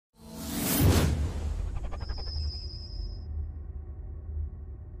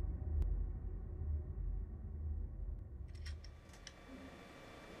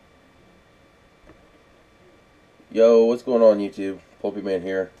Yo, what's going on YouTube? Pulpy Man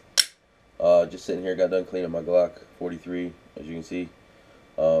here. Just sitting here, got done cleaning my Glock 43, as you can see.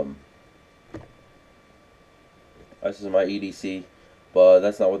 Um, this is my EDC, but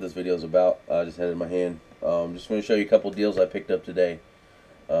that's not what this video is about. I just had it in my hand. Just want to show you a couple deals I picked up today.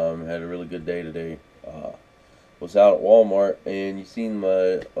 Had a really good day today. Was out at Walmart, and you've seen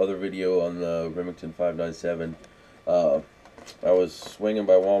my other video on the Remington 597. I was swinging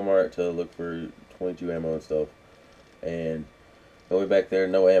by Walmart to look for 22 ammo and stuff. And the way back there,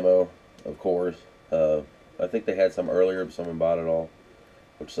 no ammo, of course. I think they had some earlier, but someone bought it all,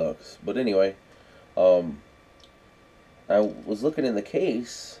 which sucks. But anyway, I was looking in the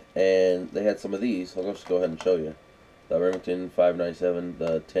case, and they had some of these. I'll just go ahead and show you. The Remington 597,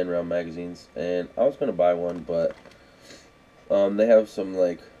 the 10-round magazines. And I was going to buy one, but they have some,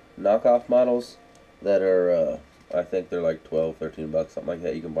 like, knockoff models that are, I think they're like 12, 13 bucks, something like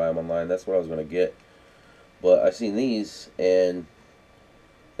that. You can buy them online. That's what I was going to get. But I seen these, and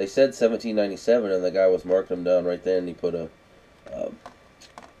they said $17.97, and the guy was marking them down right then. He put a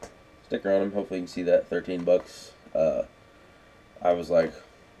sticker on them. Hopefully you can see that, 13 bucks. I was like,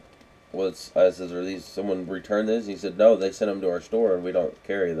 I said, are these, someone returned this? He said, no, they sent them to our store, and we don't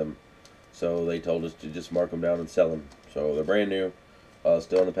carry them. So they told us to just mark them down and sell them. So they're brand new,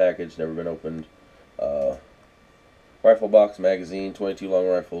 still in the package, never been opened. Rifle box magazine, 22 long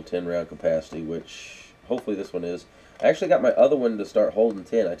rifle, 10-round capacity, which hopefully this one is. I actually got my other one to start holding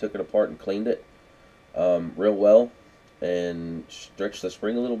 10. I took it apart and cleaned it real well and stretched the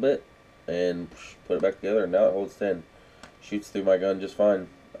spring a little bit and put it back together, and now it holds 10. Shoots through my gun just fine.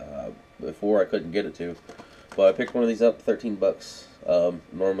 Before I couldn't get it to. But I picked one of these up, 13 bucks.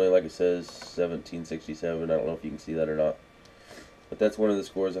 Normally, like it says, $17.67. I don't know if you can see that or not. But that's one of the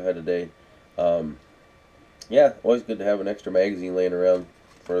scores I had today. Yeah, always good to have an extra magazine laying around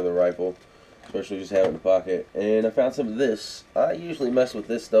for the rifle, especially just have it in the pocket. And I found some of this. I usually mess with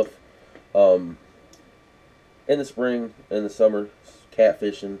this stuff in the spring, in the summer,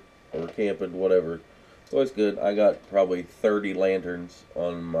 catfishing or camping, whatever. It's always good. I got probably 30 lanterns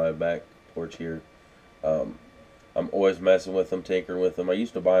on my back porch here. I'm always messing with them, tinkering with them. I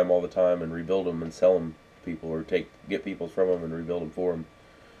used to buy them all the time and rebuild them and sell them to people, or get people's from them and rebuild them for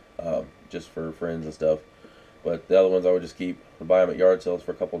them, just for friends and stuff. But the other ones I would just keep, buy them at yard sales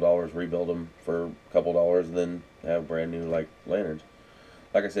for a couple dollars, rebuild them for a couple dollars, and then have brand new, like, lanterns.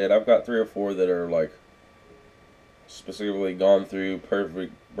 Like I said, I've got 3 or 4 that are, like, specifically gone through,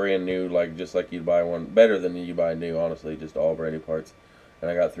 perfect, brand new, like, just like you'd buy one, better than you buy new, honestly, just all brand new parts. And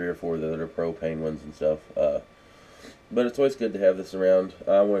I got 3 or 4 that are propane ones and stuff. But it's always good to have this around.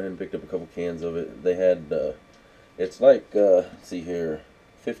 I went ahead and picked up a couple cans of it. They had, it's like, let's see here,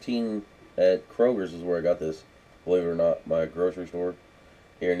 15 at Kroger's is where I got this. Believe it or not, my grocery store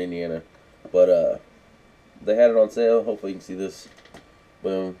here in Indiana. But they had it on sale. Hopefully you can see this.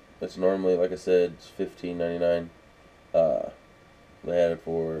 Boom. It's normally, like I said, it's $15.99. They had it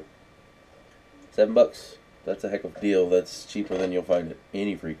for $7. That's a heck of a deal. That's cheaper than you'll find it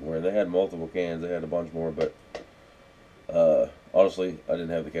any freaking where. They had multiple cans. They had a bunch more, but honestly, I didn't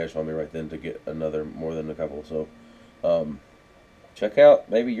have the cash on me right then to get more than a couple. So check out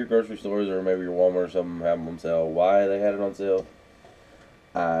maybe your grocery stores or maybe your Walmart or something, have them on sale. Why they had it on sale,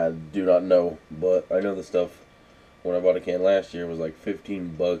 I do not know, but I know the stuff when I bought a can last year was like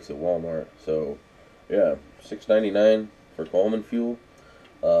 15 bucks at Walmart. So yeah, $6.99 for Coleman fuel.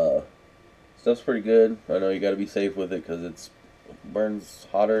 Stuff's pretty good. I know you got to be safe with it because it burns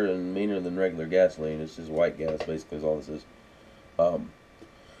hotter and meaner than regular gasoline. It's just white gas basically is all this is.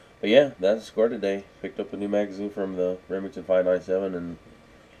 But yeah, that's the score today. Picked up a new magazine from the Remington 597 and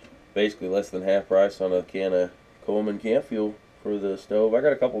basically less than half price on a can of Coleman camp fuel for the stove. I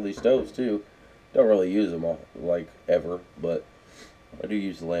got a couple of these stoves too. Don't really use them all, like ever, but I do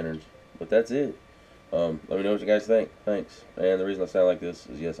use the lanterns. But that's it. Let me know what you guys think. Thanks. And the reason I sound like this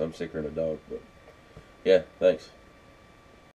is, yes, I'm sicker than a dog. But yeah, thanks.